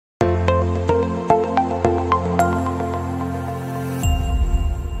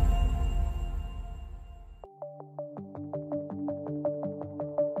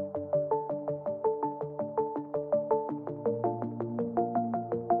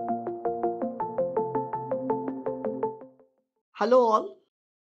Hello all.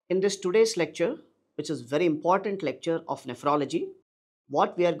 In this today's lecture, which is very important lecture of nephrology,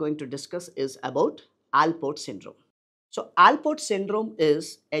 what we are going to discuss is about Alport syndrome. So Alport syndrome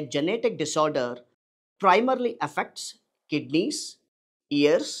is a genetic disorder primarily affects kidneys,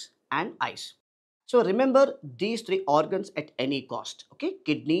 ears and eyes. So remember these three organs at any cost. Okay,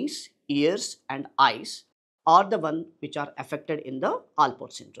 kidneys, ears and eyes are the one which are affected in the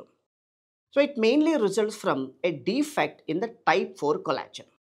Alport syndrome. So it mainly results from a defect in the type 4 collagen.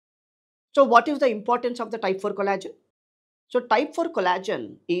 So what is the importance of the type 4 collagen? So type 4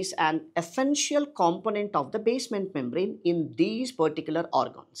 collagen is an essential component of the basement membrane in these particular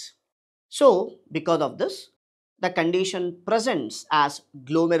organs. So because of this, the condition presents as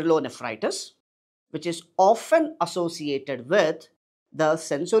glomerulonephritis, which is often associated with the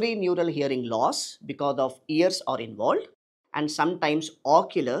sensorineural hearing loss because of ears are involved, and sometimes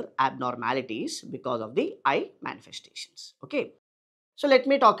ocular abnormalities because of the eye manifestations. Okay. So let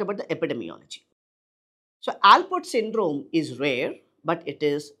me talk about the epidemiology. So Alport syndrome is rare, but it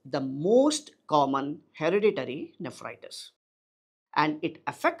is the most common hereditary nephritis. And it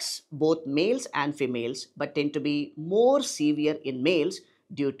affects both males and females, but tend to be more severe in males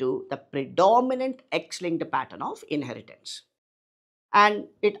due to the predominant X-linked pattern of inheritance. And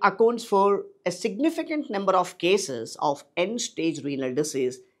it accounts for a significant number of cases of end-stage renal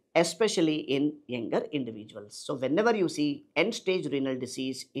disease, especially in younger individuals. So whenever you see end-stage renal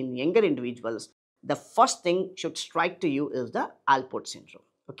disease in younger individuals, the first thing should strike to you is the Alport syndrome.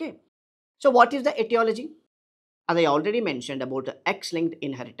 Okay. So what is the etiology? As I already mentioned about the X-linked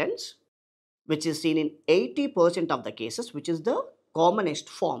inheritance, which is seen in 80% of the cases, which is the commonest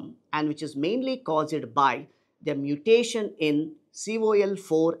form and which is mainly caused by the mutation in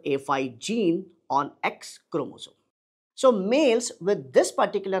COL4A5 gene on X chromosome. So males with this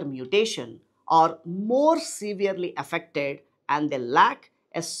particular mutation are more severely affected and they lack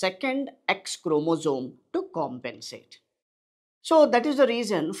a second X chromosome to compensate. So that is the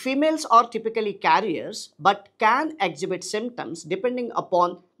reason females are typically carriers but can exhibit symptoms depending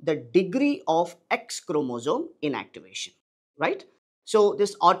upon the degree of X chromosome inactivation, right? So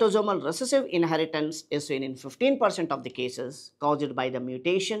this autosomal recessive inheritance is seen in 15% of the cases caused by the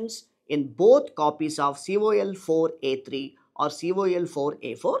mutations in both copies of COL4A3 or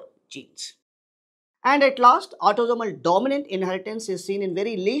COL4A4 genes. And at last, autosomal dominant inheritance is seen in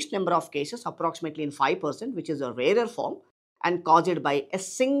very least number of cases, approximately in 5%, which is a rarer form and caused by a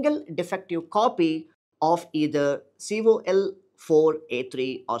single defective copy of either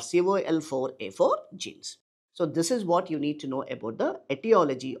COL4A3 or COL4A4 genes. So this is what you need to know about the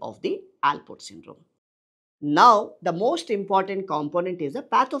etiology of the Alport syndrome. Now, the most important component is the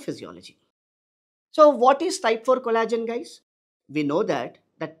pathophysiology. So what is type 4 collagen, guys? We know that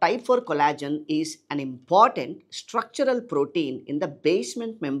the type 4 collagen is an important structural protein in the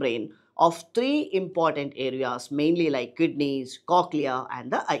basement membrane of three important areas, mainly like kidneys, cochlea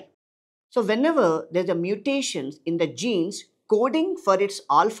and the eye. So whenever there's a mutations in the genes coding for its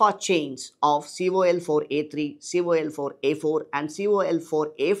alpha chains of COL4A3, COL4A4 and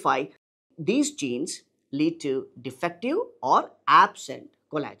COL4A5, these genes lead to defective or absent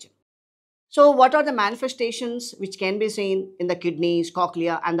collagen. So what are the manifestations which can be seen in the kidneys,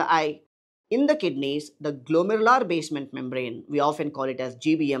 cochlea and the eye? In the kidneys, the glomerular basement membrane, we often call it as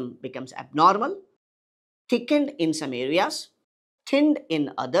GBM, becomes abnormal, thickened in some areas, thinned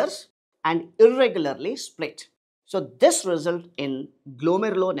in others, and irregularly split. So this results in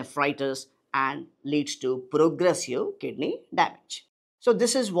glomerulonephritis and leads to progressive kidney damage. So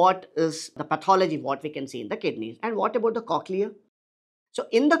this is what is the pathology what we can see in the kidneys. And what about the cochlea? So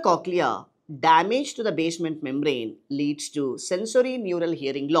in the cochlea, damage to the basement membrane leads to sensorineural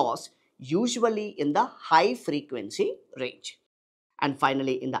hearing loss, usually in the high frequency range. And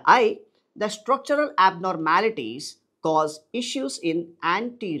finally, in the eye, the structural abnormalities cause issues in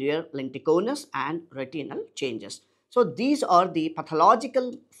anterior lenticonus and retinal changes. So these are the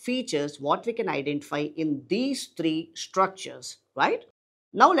pathological features what we can identify in these three structures, right?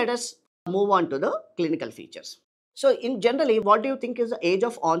 Now let us move on to the clinical features. So in generally, what do you think is the age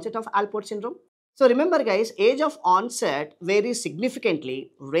of onset of Alport syndrome? So remember guys, age of onset varies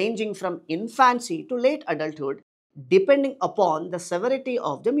significantly, ranging from infancy to late adulthood depending upon the severity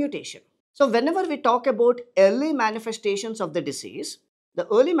of the mutation. So whenever we talk about early manifestations of the disease, the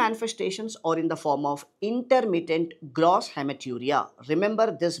early manifestations are in the form of intermittent gross hematuria.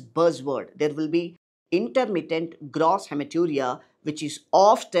 Remember this buzzword, there will be intermittent gross hematuria, which is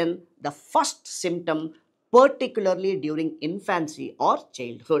often the first symptom, particularly during infancy or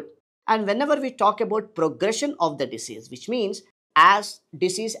childhood. And whenever we talk about progression of the disease, which means as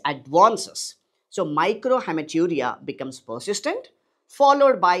disease advances, So microhematuria becomes persistent,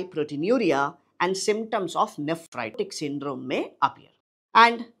 followed by proteinuria, and symptoms of nephritic syndrome may appear.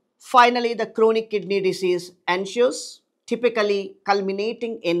 And finally, the chronic kidney disease ensues, typically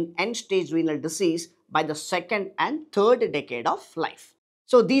culminating in end-stage renal disease by the second and third decade of life.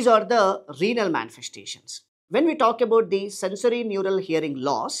 So these are the renal manifestations. When we talk about the sensorineural hearing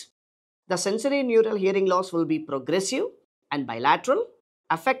loss, the sensorineural hearing loss will be progressive and bilateral,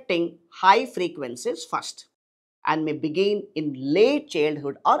 affecting high frequencies first, and may begin in late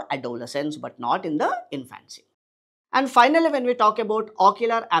childhood or adolescence but not in the infancy. And finally, when we talk about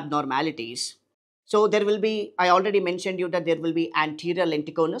ocular abnormalities, so there will be, I already mentioned you that there will be anterior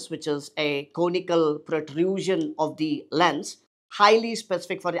lenticonus, which is a conical protrusion of the lens, highly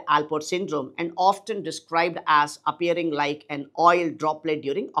specific for the Alport syndrome and often described as appearing like an oil droplet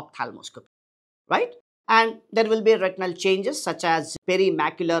during ophthalmoscopy, right? And there will be retinal changes such as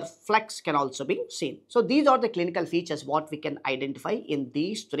perimacular flex can also be seen. So these are the clinical features what we can identify in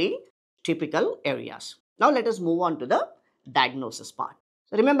these three typical areas. Now let us move on to the diagnosis part.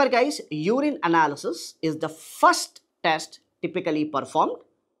 So remember guys, urine analysis is the first test typically performed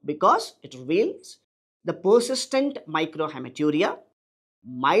because it reveals the persistent microhematuria,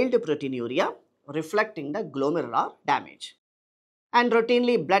 mild proteinuria reflecting the glomerular damage. And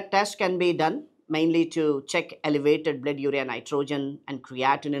routinely blood tests can be done mainly to check elevated blood urea nitrogen and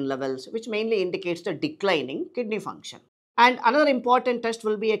creatinine levels, which mainly indicates the declining kidney function. And another important test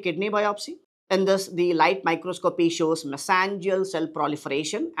will be a kidney biopsy. In this, the light microscopy shows mesangial cell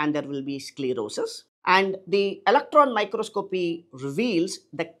proliferation and there will be sclerosis. And the electron microscopy reveals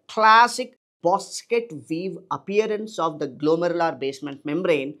the classic basket weave appearance of the glomerular basement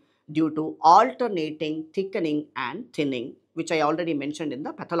membrane due to alternating thickening and thinning, which I already mentioned in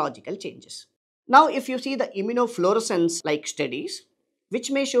the pathological changes. Now, if you see the immunofluorescence like studies, which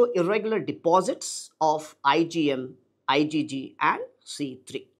may show irregular deposits of IgM, IgG and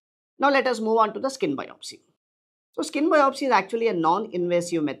C3. Now, let us move on to the skin biopsy. So, skin biopsy is actually a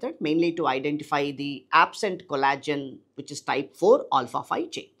non-invasive method mainly to identify the absent collagen, which is type 4 alpha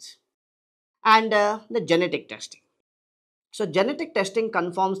 5 chains. And the genetic testing. So, genetic testing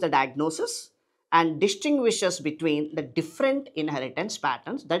confirms the diagnosis and distinguishes between the different inheritance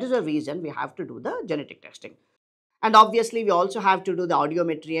patterns. That is the reason we have to do the genetic testing. And obviously, we also have to do the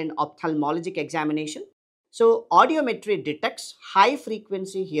audiometry and ophthalmologic examination. So, audiometry detects high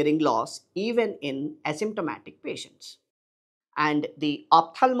frequency hearing loss even in asymptomatic patients. And the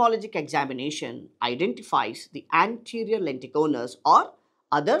ophthalmologic examination identifies the anterior lenticonus or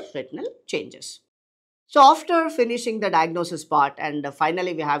other retinal changes. So after finishing the diagnosis part and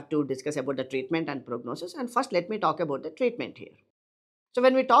finally we have to discuss about the treatment and prognosis, and first let me talk about the treatment here. So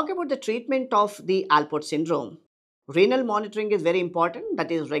when we talk about the treatment of the Alport syndrome, renal monitoring is very important,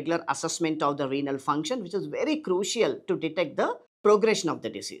 that is regular assessment of the renal function, which is very crucial to detect the progression of the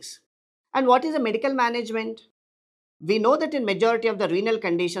disease. And what is the medical management? We know that in majority of the renal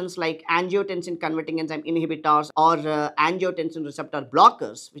conditions like angiotensin converting enzyme inhibitors or angiotensin receptor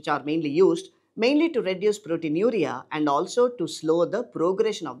blockers, which are mainly used, mainly to reduce proteinuria and also to slow the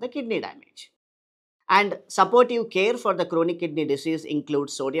progression of the kidney damage. And supportive care for the chronic kidney disease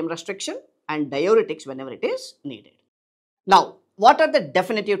includes sodium restriction and diuretics whenever it is needed. Now, what are the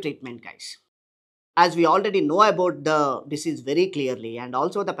definitive treatment, guys? As we already know about the disease very clearly and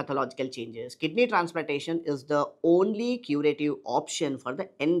also the pathological changes, kidney transplantation is the only curative option for the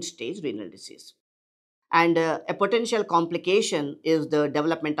end-stage renal disease. And a potential complication is the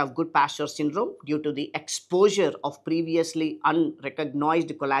development of Goodpasture syndrome due to the exposure of previously unrecognized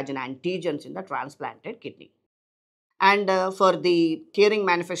collagen antigens in the transplanted kidney. And for the hearing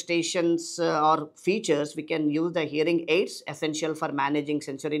manifestations or features, we can use the hearing aids essential for managing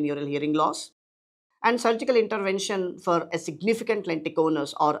sensorineural hearing loss, and surgical intervention for a significant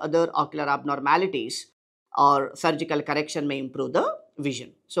lenticonus or other ocular abnormalities or surgical correction may improve the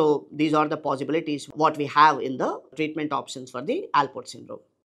vision. So these are the possibilities what we have in the treatment options for the Alport syndrome.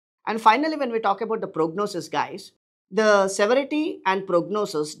 And finally, when we talk about the prognosis, guys, the severity and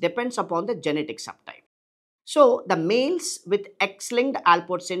prognosis depends upon the genetic subtype. So the males with X-linked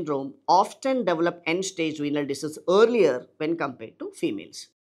Alport syndrome often develop end-stage renal disease earlier when compared to females.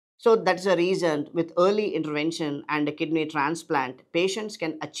 So that's the reason with early intervention and a kidney transplant, patients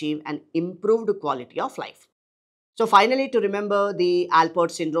can achieve an improved quality of life. So finally, to remember the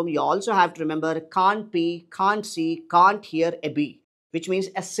Alport syndrome, you also have to remember can't pee, can't see, can't hear a B, which means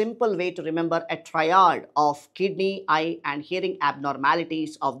a simple way to remember a triad of kidney, eye and hearing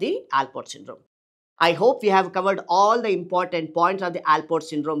abnormalities of the Alport syndrome. I hope we have covered all the important points of the Alport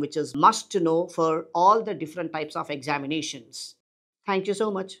syndrome, which is must to know for all the different types of examinations. Thank you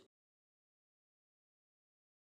so much.